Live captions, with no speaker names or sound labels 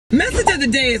Message of the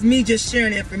day is me just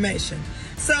sharing information.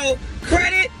 So,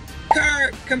 credit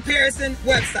card comparison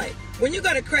website. When you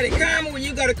go to Credit Karma, when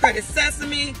you go to Credit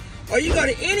Sesame, or you go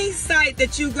to any site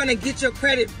that you're going to get your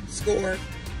credit score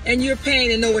and you're paying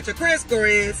to know what your credit score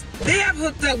is, they have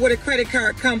hooked up with a credit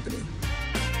card company.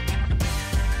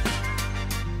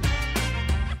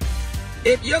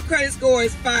 If your credit score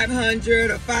is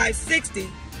 500 or 560,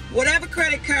 whatever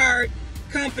credit card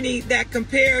company that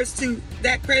compares to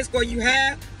that credit score you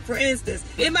have, for instance,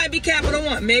 it might be Capital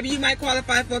One. Maybe you might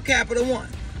qualify for Capital One.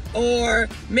 Or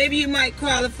maybe you might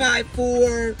qualify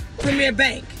for Premier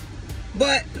Bank.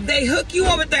 But they hook you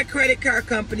up with that credit card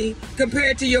company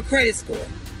compared to your credit score.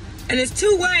 And there's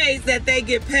two ways that they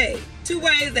get paid. Two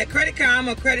ways that Credit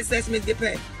Karma or Credit Sesame get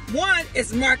paid. One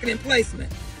is marketing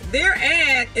placement. Their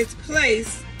ad is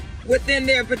placed within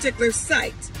their particular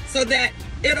site so that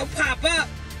it'll pop up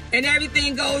and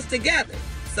everything goes together.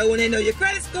 So when they know your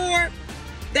credit score,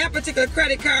 that particular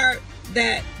credit card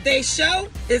that they show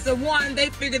is the one they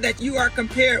figure that you are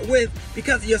compared with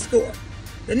because of your score.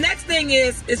 The next thing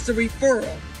is the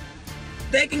referral.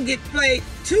 They can get paid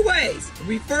two ways,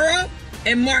 referral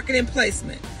and marketing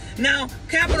placement. Now,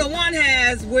 Capital One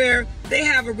has where they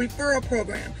have a referral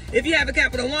program. If you have a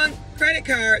Capital One credit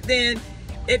card, then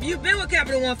if you've been with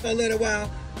Capital One for a little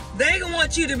while, they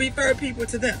want you to refer people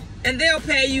to them and they'll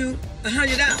pay you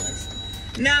 $100.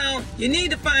 Now, you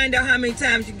need to find out how many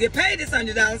times you can get paid this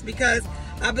 $100 because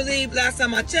I believe last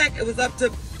time I checked, it was up to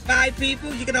 5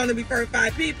 people. You can only refer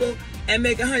 5 people and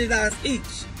make $100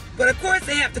 each. But of course,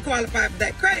 they have to qualify for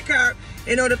that credit card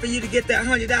in order for you to get that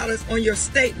 $100 on your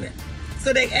statement.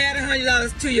 So they add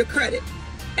 $100 to your credit.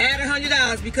 Add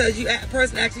 $100 because a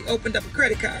person actually opened up a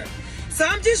credit card. So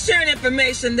I'm just sharing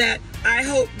information that I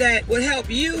hope that will help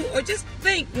you, or just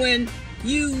think when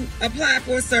you apply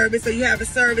for a service or you have a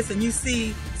service and you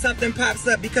see something pops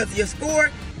up because of your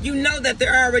score, you know that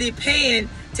they're already paying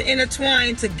to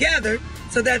intertwine together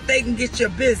so that they can get your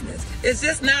business. It's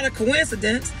just not a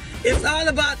coincidence. It's all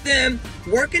about them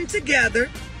working together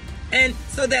and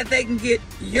so that they can get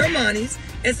your monies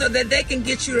and so that they can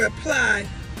get you to apply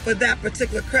for that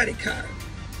particular credit card.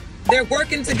 They're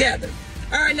working together.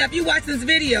 All right, now if you watch this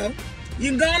video, you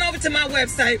can go on over to my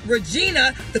website,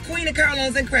 Regina, the Queen of Car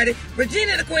Loans and Credit,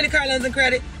 Regina, the Queen of Car Loans and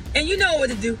Credit, and you know what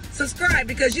to do. Subscribe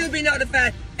because you'll be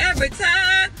notified every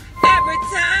time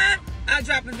I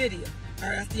drop a video. All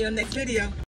right, I'll see you on the next video.